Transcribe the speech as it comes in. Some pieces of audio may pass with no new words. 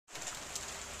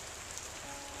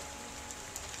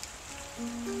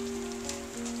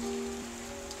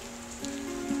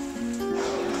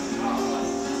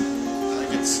I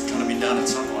think it's gonna be done at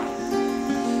some point.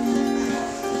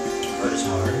 Hard is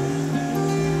hard.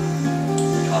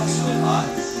 Coffee's really hot.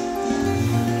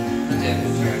 The damn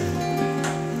new turn.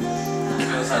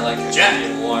 Because I like your Jack.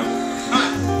 being warm.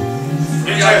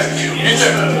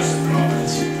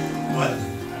 What?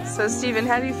 So Stephen,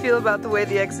 how do you feel about the way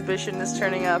the exhibition is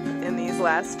turning up in these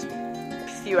last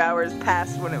few hours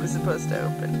past when it was supposed to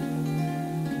open?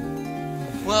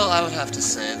 Well, I would have to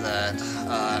say that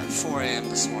at 4 a.m.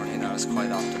 this morning I was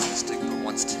quite optimistic, but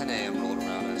once 10 a.m. rolled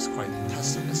around I was quite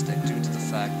pessimistic due to the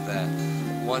fact that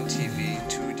 1 TV,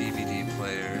 2 DVD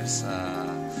players,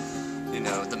 you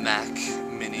know, the Mac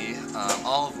Mini,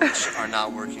 all of which are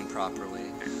not working properly.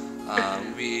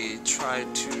 We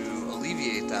tried to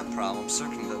alleviate that problem,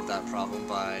 circumvent that problem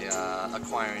by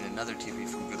acquiring another TV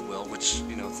from Goodwill, which,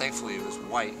 you know, thankfully it was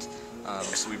white,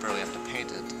 so we barely have to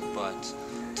paint it, but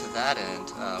to that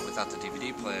end, without the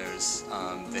DVD players,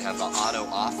 they have the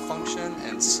auto-off function,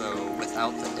 and so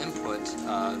without the input,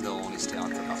 they'll only stay on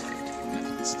for about 15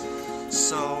 minutes.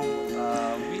 So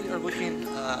we are looking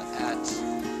at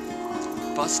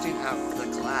busting out the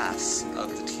glass of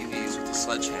the TVs with a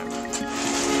sledgehammer.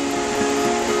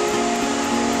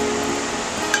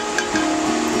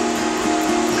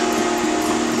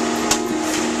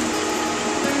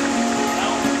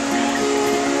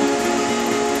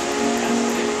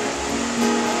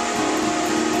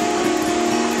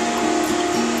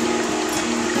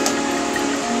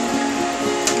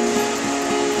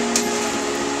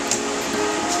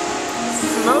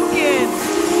 Smoking!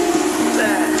 What's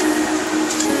that?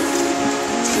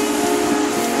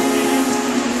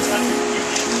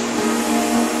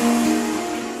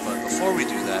 But before we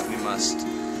do that, we must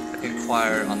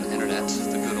inquire on the internet,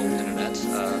 the good old internet,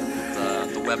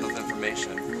 the web of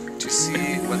information, to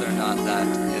see whether or not that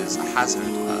is a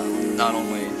hazard, not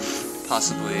only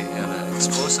possibly an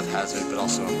explosive hazard, but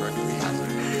also a mercury hazard.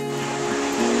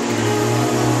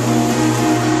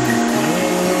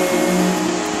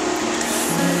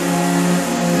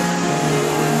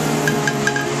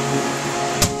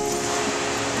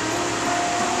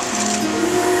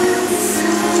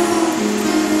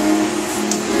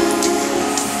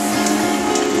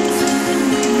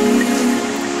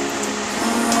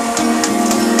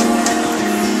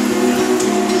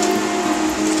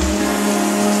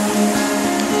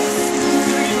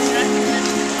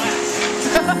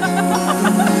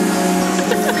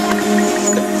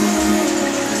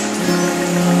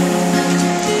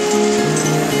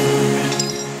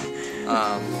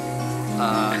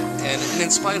 And in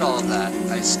spite of all of that,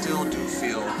 I still do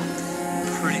feel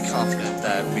pretty confident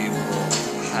that we will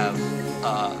have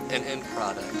an end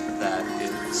product that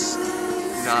is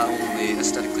not only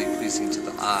aesthetically pleasing to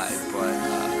the eye, but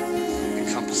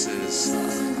encompasses,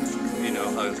 you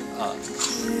know,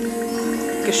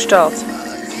 Gestalt.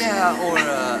 yeah, or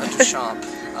a Duchamp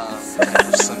kind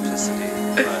of simplicity,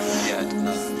 but yet,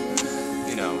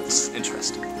 you know, it's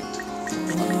interesting.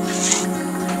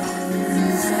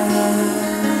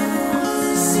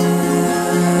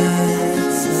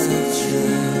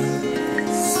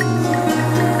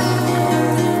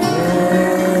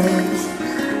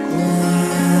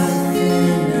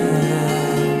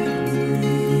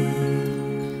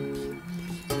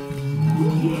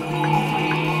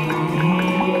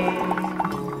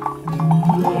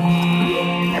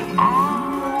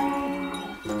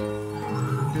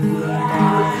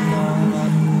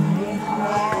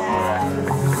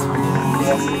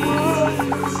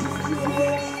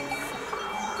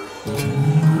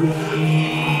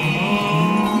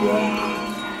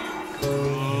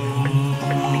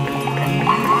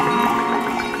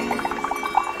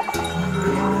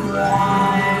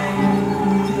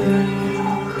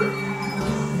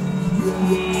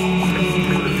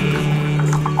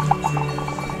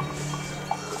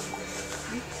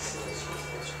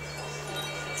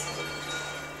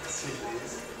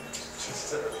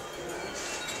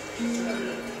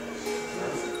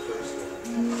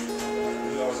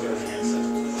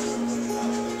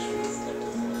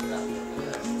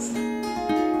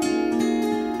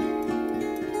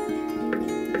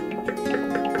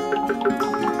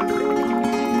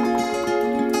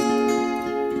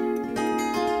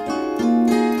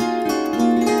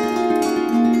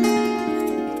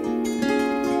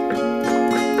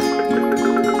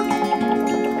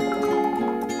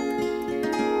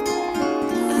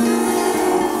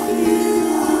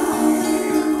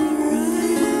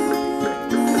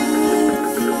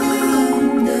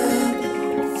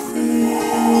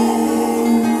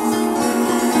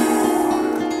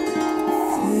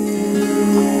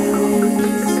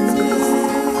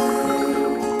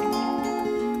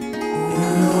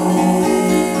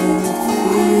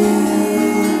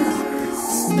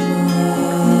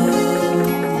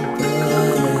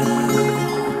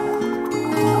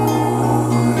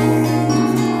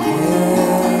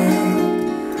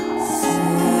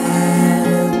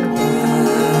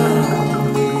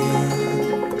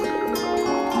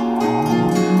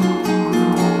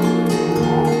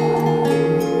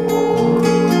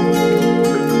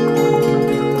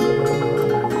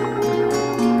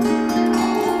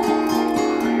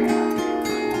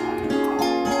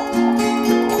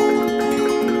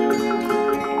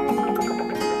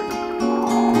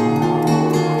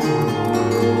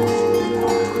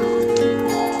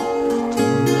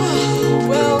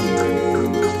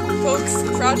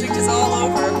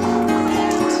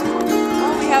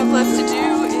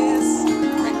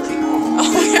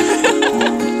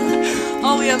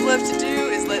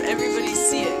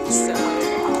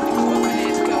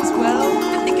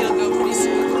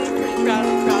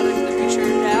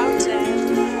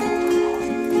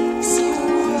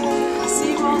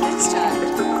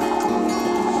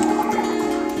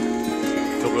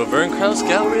 Laverne Krause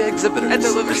Gallery exhibitors. At the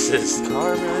Laverne. This is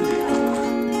Cara Merendino.